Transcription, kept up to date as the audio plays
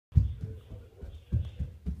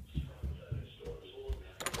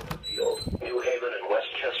New Haven and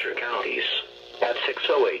Westchester counties. At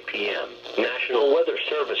 6:08 p.m., National Weather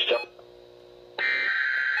Service.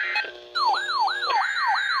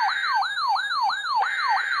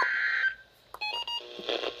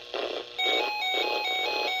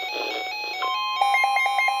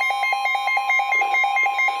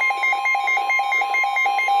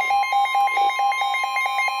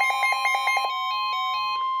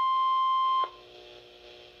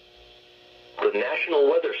 The National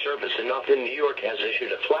Weather Service in Upton, New York has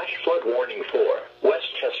issued a flash flood warning for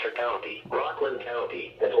Westchester County, Rockland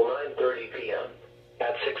County, until 9:30 p.m.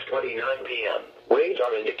 At 6:29 p.m.,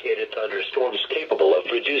 radar indicated thunderstorms capable of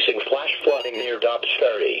producing flash flooding near Dobbs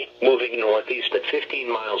Ferry, moving northeast at 15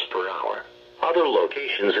 miles per hour. Other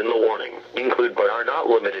locations in the warning include but are not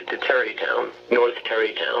limited to Terrytown, North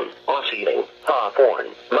Terrytown, Ossining,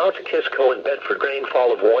 Hawthorne, Mount Kisco, and Bedford.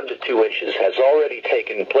 Rainfall of 1 to 2 inches has already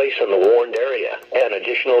taken place in the warned area, and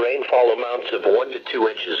additional rainfall amounts of 1 to 2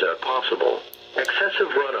 inches are possible.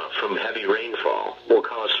 Excessive runoff from heavy rainfall will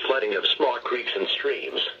cause flooding of small creeks and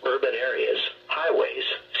streams, urban areas, highways,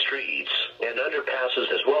 streets, and underpasses,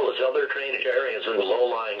 as well as other drainage areas and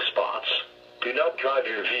low-lying spots. Do not drive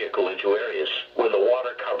your vehicle into areas where the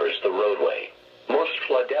water covers the roadway. Most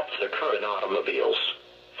flood deaths occur in automobiles.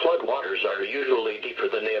 Floodwaters are usually deeper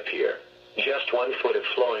than they appear. Just 1 foot of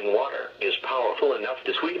flowing water is powerful enough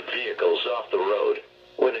to sweep vehicles off the road.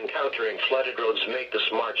 When encountering flooded roads, make the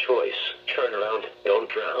smart choice. Turn around, don't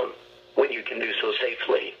drown. When you can do so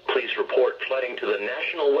safely, please report flooding to the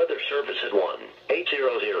National Weather Service at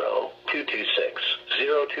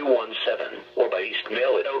 1-800-226-0217 or by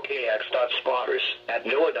email at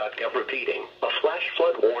okx.spotters@noaa.gov. Repeating, a flash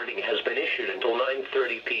flood warning has been issued until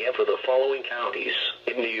 9:30 p.m. for the following counties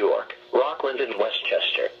in New York, Rockland, and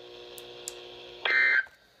Westchester.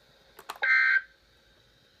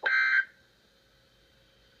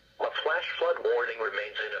 Flash flood warning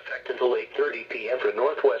remains in effect until 8:30 p.m. for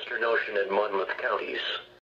northwestern Ocean and Monmouth counties.